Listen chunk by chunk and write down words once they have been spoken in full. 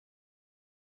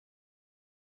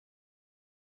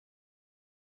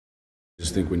I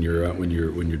just think when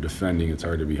you're defending, it's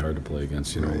hard to play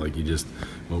against. You know, like you just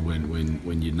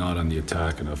when you're not on the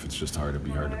attack enough, it's just hard to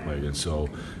play against. So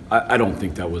I don't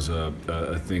think that was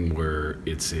a thing where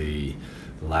it's a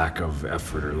lack of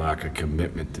effort or lack of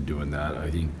commitment to doing that. I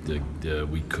think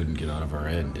we couldn't get out of our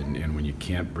end, and when you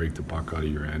can't break the puck out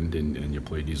of your end and you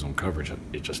play D-zone coverage,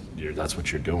 that's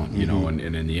what you're doing, you know. And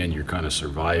in the end, you're kind of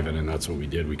surviving, and that's what we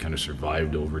did. We kind of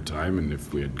survived overtime, and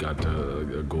if we had got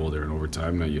a goal there in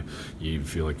overtime, now you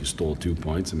feel like you stole 2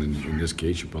 points, and in this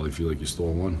case, you probably feel like you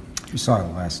stole 1. You saw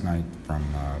it last night from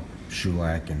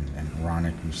Sulak and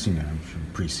Hronek. You've seen it in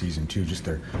preseason too. Just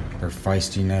their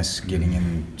feistiness, getting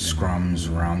in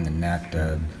scrums around the net,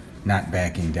 not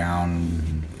backing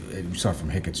down. You saw it from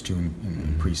Hickett's too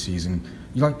in preseason.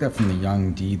 You like that from the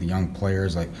young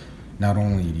players. Like, not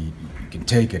only do you can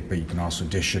take it, but you can also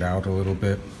dish it out a little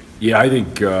bit. Yeah, I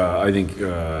think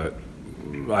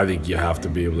you have to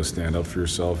be able to stand up for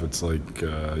yourself. It's like,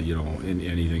 you know, in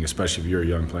anything, especially if you're a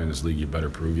young player in this league, you better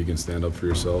prove you can stand up for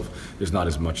yourself. There's not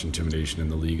as much intimidation in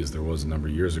the league as there was a number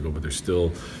of years ago, but there's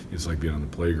still, it's like being on the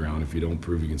playground. If you don't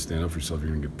prove you can stand up for yourself, you're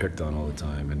going to get picked on all the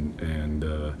time. And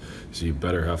so you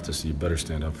better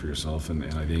stand up for yourself. And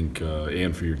I think,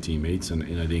 and for your teammates.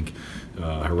 And I think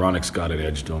Hronek's got an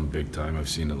edge to him big time. I've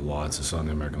seen it lots. I saw in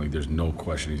the American League. There's no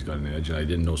question he's got an edge. And I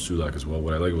didn't know Sulak as well.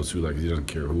 What I like about Sulak is he doesn't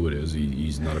care who it is.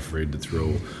 He's not afraid to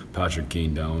throw Patrick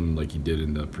Kane down like he did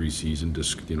in the preseason to,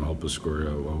 you know, help us score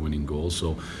a winning goal.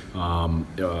 So,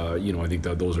 you know, I think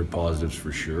that those are positives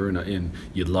for sure. And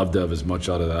you'd love to have as much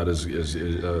out of that as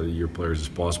your players as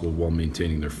possible while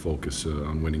maintaining their focus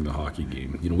on winning the hockey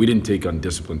game. You know, we didn't take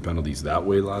undisciplined penalties that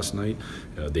way last night.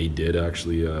 They did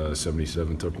actually.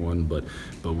 77 took one, but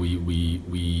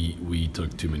we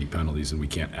took too many penalties, and we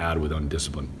can't add with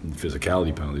undisciplined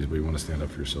physicality penalties. But you want to stand up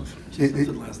for yourself. She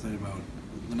said last night about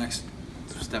the next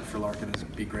step for Larkin is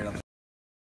be great on the